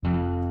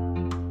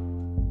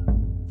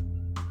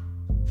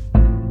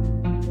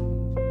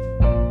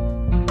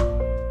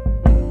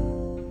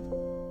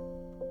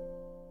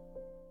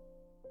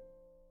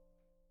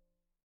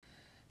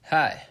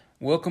Hi,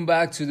 welcome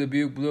back to the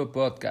Big Blue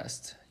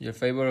Podcast, your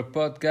favorite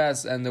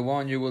podcast and the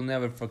one you will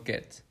never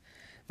forget.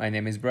 My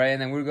name is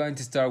Brian and we're going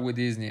to start with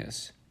this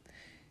news.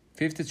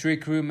 53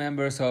 crew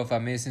members of a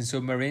missing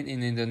submarine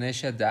in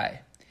Indonesia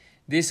die.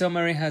 This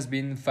submarine has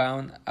been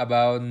found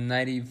about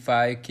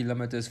 95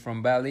 kilometers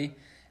from Bali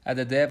at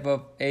a depth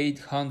of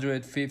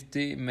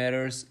 850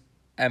 meters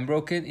and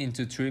broken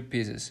into three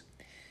pieces.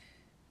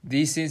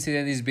 This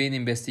incident is being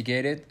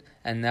investigated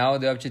and now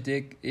the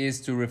objective is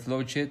to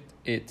refloat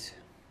it.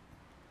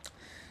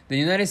 The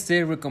United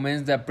States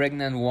recommends that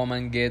pregnant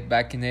women get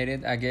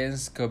vaccinated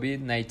against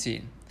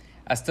COVID-19.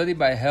 A study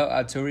by health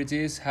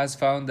authorities has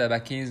found that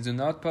vaccines do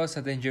not pose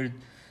a danger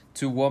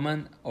to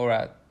women or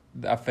a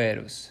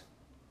fetus.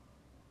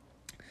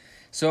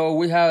 So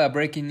we have a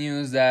breaking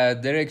news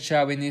that Derek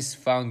Chauvin is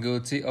found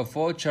guilty of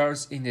all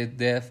charges in the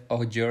death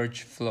of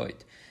George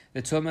Floyd.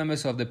 The 12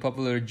 members of the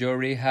popular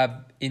jury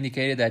have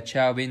indicated that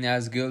Chauvin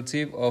is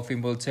guilty of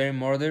involuntary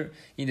murder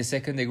in the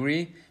second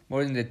degree,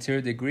 murder in the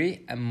third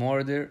degree, and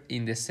murder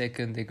in the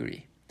second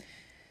degree.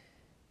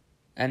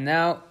 And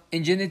now,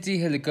 Ingenuity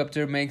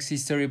helicopter makes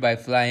history by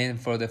flying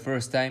for the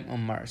first time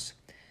on Mars.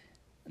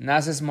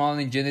 NASA's small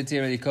Ingenuity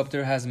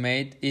helicopter has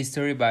made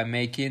history by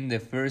making the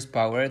first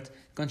powered,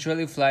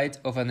 controlled flight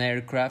of an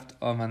aircraft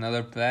on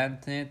another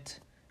planet,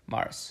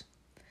 Mars.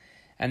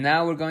 And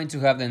now we're going to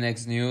have the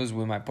next news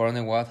with my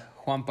partner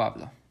Juan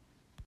Pablo.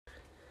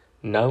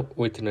 Now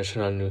with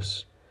national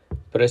news.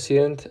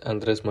 President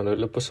Andrés Manuel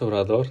López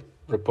Obrador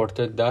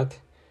reported that,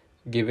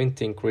 given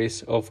the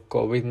increase of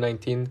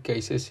COVID-19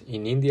 cases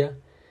in India,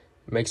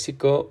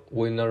 Mexico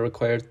will not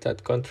require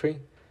that country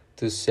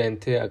to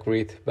send the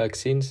agreed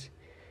vaccines.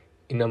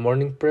 In a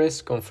morning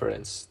press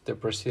conference, the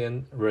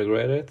president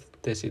regretted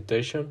the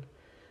situation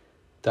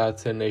that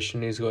the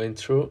nation is going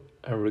through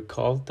and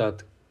recalled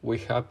that we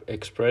have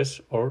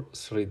expressed our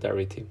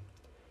solidarity.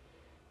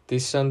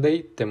 This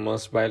Sunday, the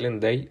most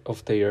violent day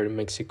of the year in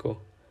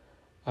Mexico.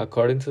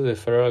 According to the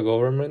federal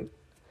government,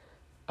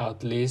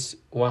 at least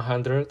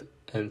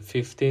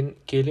 115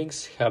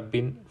 killings have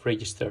been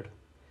registered.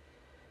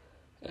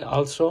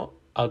 Also,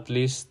 at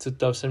least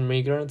 2,000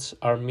 migrants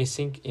are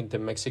missing in the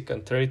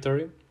Mexican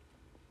territory,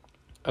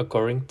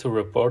 according to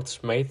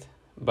reports made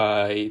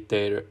by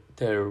their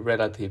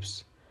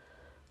relatives,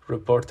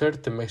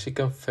 reported the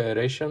Mexican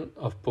Federation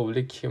of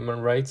Public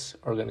Human Rights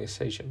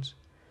Organizations.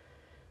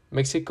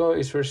 Mexico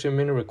is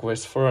resuming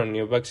requests for a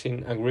new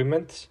vaccine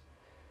agreement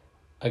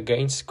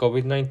against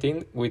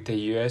COVID-19 with the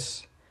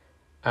US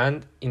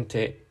and in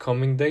the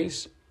coming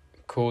days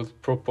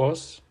could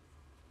propose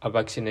a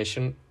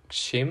vaccination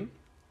scheme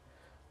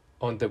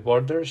on the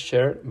border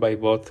shared by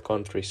both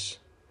countries.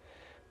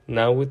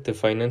 Now with the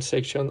finance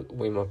section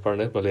with my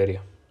partner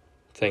Valeria.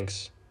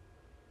 Thanks.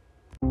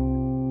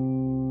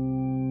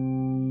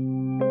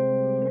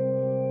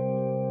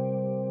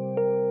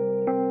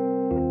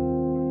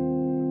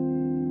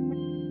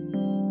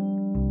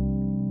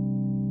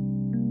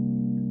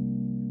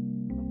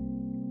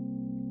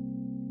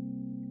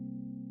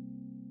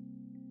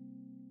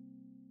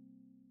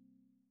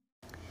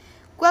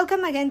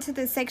 Welcome again to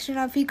the section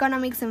of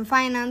Economics and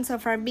Finance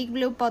of our Big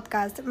Blue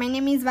podcast. My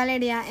name is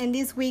Valeria, and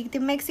this week the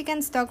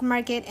Mexican stock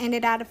market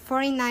ended at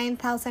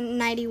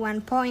 49,091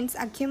 points,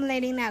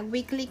 accumulating a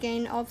weekly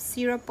gain of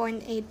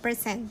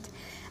 0.8%,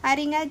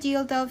 adding a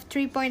yield of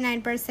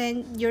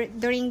 3.9%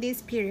 during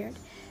this period.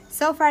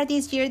 So far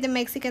this year, the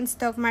Mexican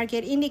stock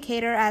market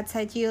indicator adds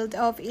a yield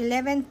of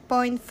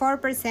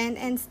 11.4%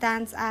 and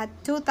stands at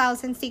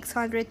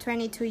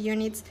 2,622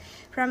 units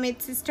from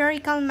its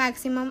historical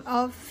maximum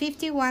of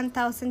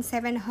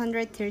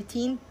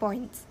 51,713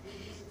 points.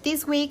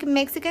 This week,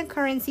 Mexican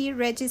currency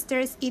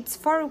registers its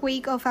fourth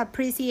week of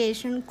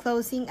appreciation,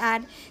 closing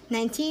at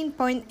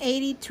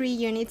 19.83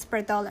 units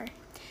per dollar.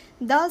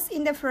 Thus,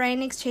 in the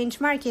foreign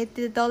exchange market,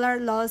 the dollar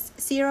lost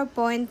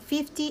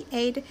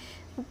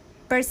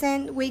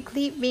 0.58%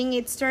 weekly, being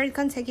its third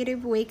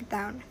consecutive week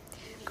down.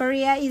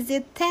 Korea is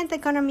the 10th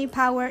economy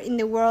power in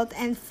the world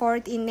and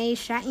fourth in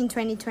Asia in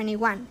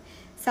 2021.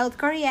 South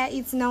Korea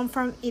is known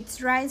for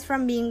its rise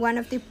from being one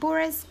of the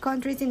poorest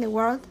countries in the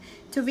world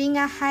to being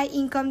a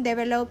high-income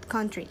developed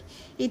country.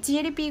 Its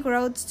GDP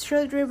growth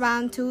should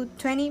rebound to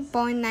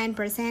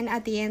 20.9%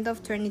 at the end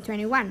of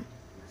 2021.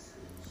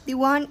 The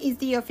won is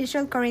the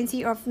official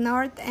currency of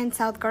North and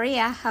South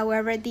Korea,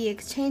 however, the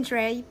exchange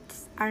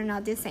rates are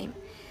not the same.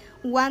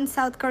 One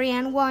South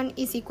Korean won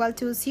is equal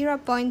to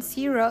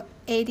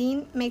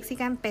 0.018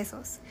 Mexican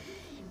pesos.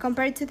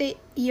 Compared to the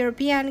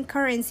European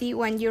currency,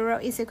 1 euro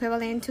is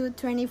equivalent to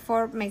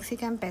 24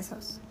 Mexican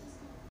pesos.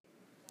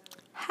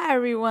 Hi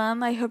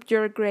everyone, I hope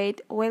you're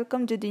great.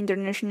 Welcome to the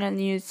international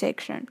news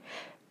section.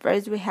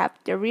 First, we have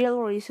the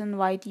real reason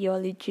why the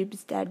oil chip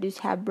statues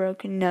have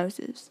broken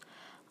noses.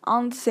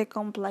 On the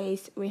second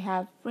place, we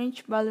have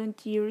French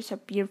volunteers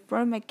appear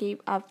from a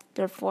cave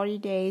after 40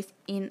 days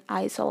in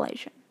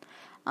isolation.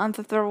 And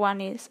the third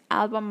one is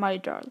Alva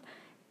Myrdal,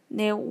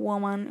 the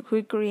woman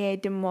who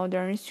created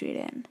modern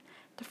Sweden.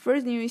 The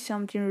first news is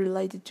something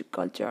related to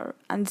culture,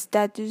 and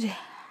statues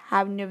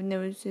have no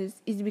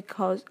noses is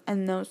because a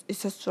nose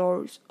is a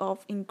source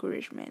of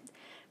encouragement,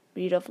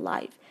 breath of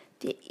life.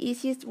 The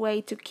easiest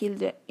way to kill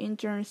the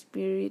intern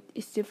spirit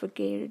is to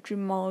suffocate it,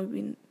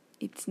 removing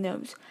its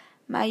nose.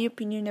 My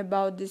opinion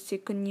about the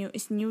second new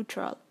is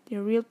neutral.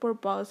 The real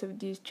purpose of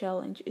this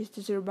challenge is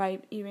to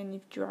survive even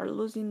if you are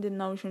losing the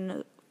notion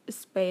of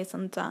space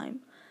and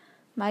time.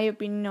 My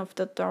opinion of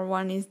the third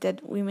one is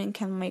that women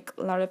can make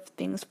a lot of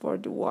things for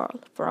the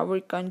world, for our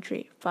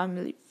country,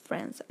 family,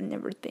 friends, and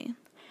everything.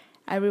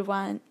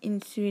 Everyone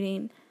in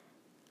Sweden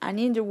and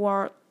in the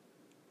world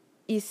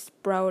is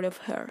proud of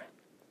her.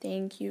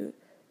 Thank you.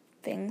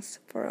 Thanks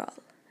for all.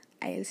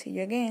 I'll see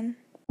you again.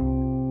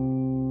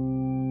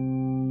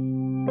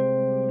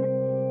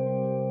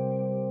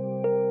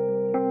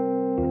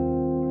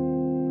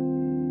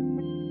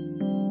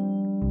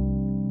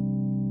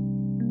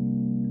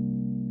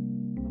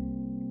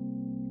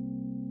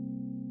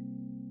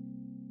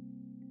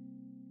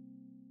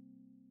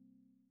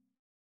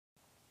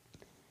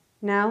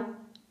 Now,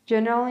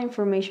 general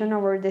information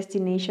of our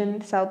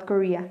destination, South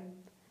Korea.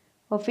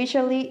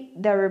 Officially,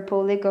 the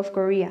Republic of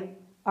Korea,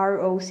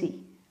 ROC,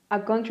 a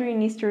country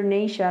in Eastern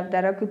Asia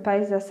that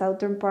occupies the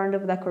southern part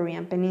of the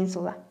Korean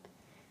Peninsula,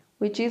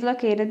 which is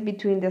located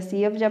between the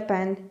Sea of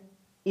Japan,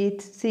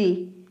 its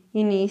sea,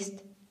 in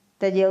east,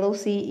 the Yellow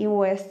Sea in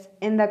west,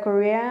 and the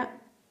Korea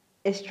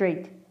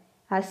Strait,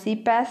 a sea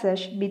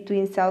passage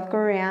between South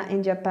Korea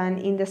and Japan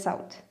in the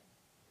south.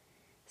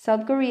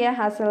 South Korea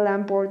has a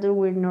land border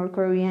with North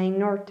Korea in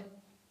north.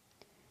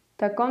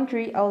 The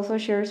country also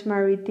shares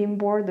maritime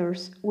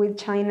borders with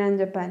China and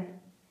Japan.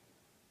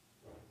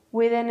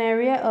 With an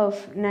area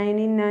of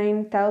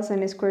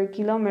 99,000 square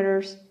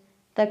kilometers,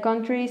 the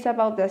country is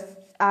about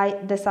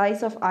the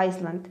size of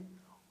Iceland,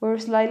 or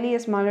slightly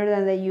smaller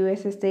than the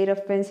US state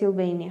of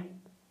Pennsylvania.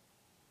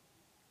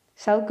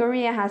 South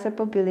Korea has a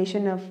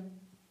population of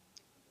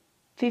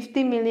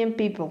 50 million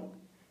people,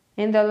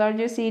 and the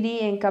largest city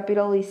and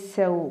capital is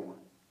Seoul.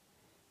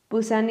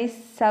 Busan is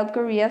South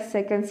Korea's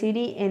second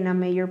city and a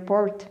major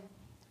port.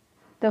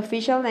 The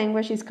official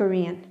language is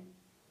Korean.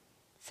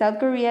 South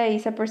Korea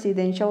is a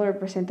presidential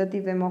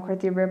representative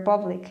democratic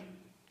republic,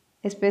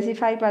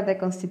 specified by the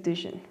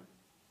Constitution.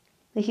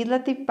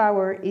 Legislative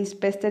power is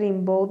vested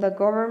in both the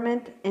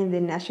government and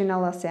the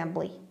National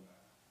Assembly.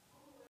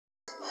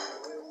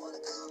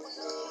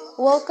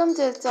 Welcome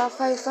to the top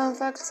 5 fun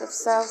facts of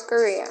South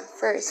Korea.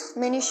 First,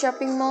 many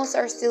shopping malls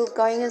are still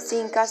going and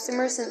seeing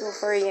customers until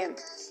 4 a.m.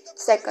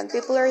 Second,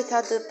 people are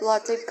taught that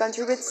blood type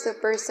contributes to a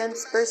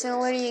person's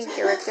personality and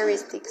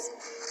characteristics.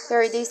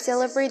 Third, they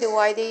celebrate the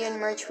White Day on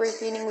March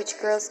 14, in which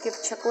girls give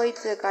chocolate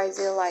to the guys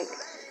they like.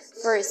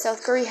 Fourth,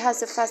 South Korea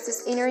has the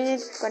fastest internet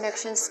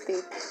connection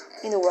speed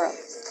in the world.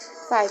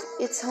 5.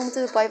 It's home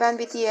to the boy band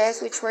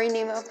BTS, which were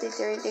named of the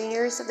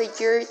entertainers of the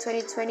year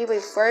 2020 by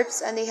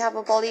Forbes, and they have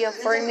a value of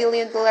 $4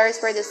 million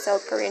for the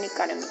South Korean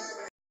economy.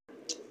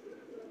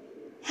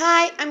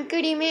 Hi, I'm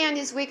Kurime, and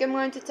this week I'm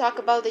going to talk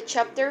about the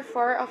chapter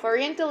 4 of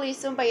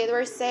Orientalism by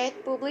Edward Said,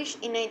 published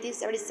in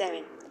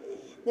 1977.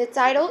 The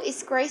title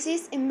is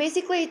Crisis, and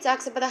basically it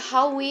talks about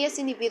how we as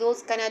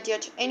individuals cannot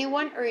judge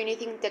anyone or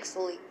anything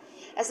textually.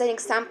 As an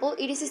example,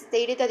 it is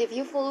stated that if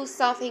you follow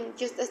something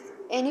just as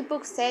any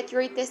book said, you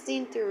are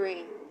destined to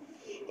ruin.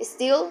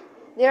 Still,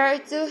 there are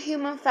two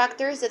human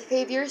factors that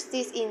favors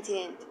this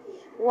incident.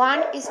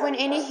 One is when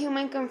any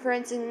human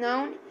confronts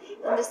unknown,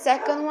 and the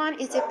second one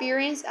is the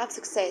appearance of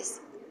success.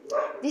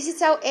 This is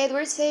how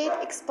Edward Said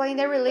explained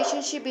the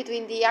relationship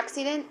between the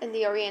accident and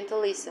the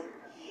Orientalism,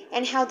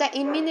 and how the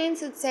imminent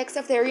success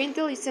of the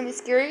Orientalism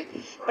scared,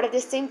 but at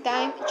the same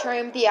time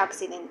charmed the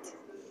accident.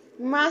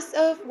 Most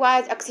of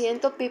what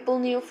accidental people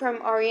knew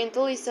from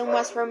Orientalism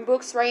was from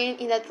books written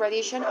in the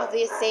tradition of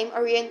the same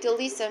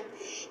Orientalism,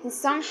 and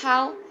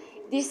somehow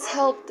this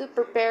helped them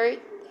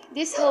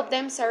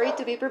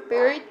to be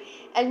prepared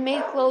and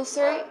made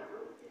closer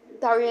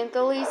the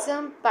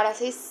Orientalism, but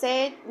as I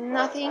said,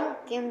 nothing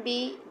can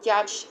be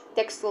judged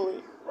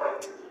textually.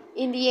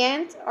 In the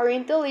end,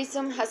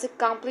 Orientalism has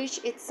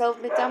accomplished its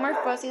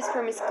self-metamorphosis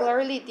from a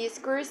scholarly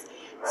discourse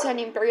to an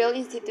imperial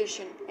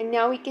institution, and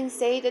now we can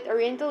say that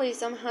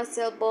Orientalism has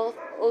evolved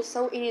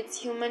also in its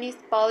humanist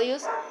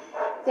values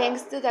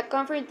thanks to the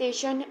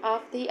confrontation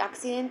of the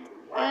accident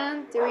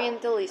and the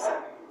Orientalism.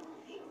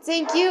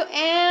 Thank you,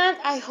 and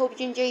I hope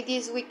you enjoyed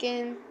this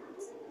weekend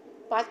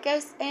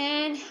podcast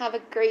and have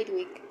a great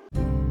week.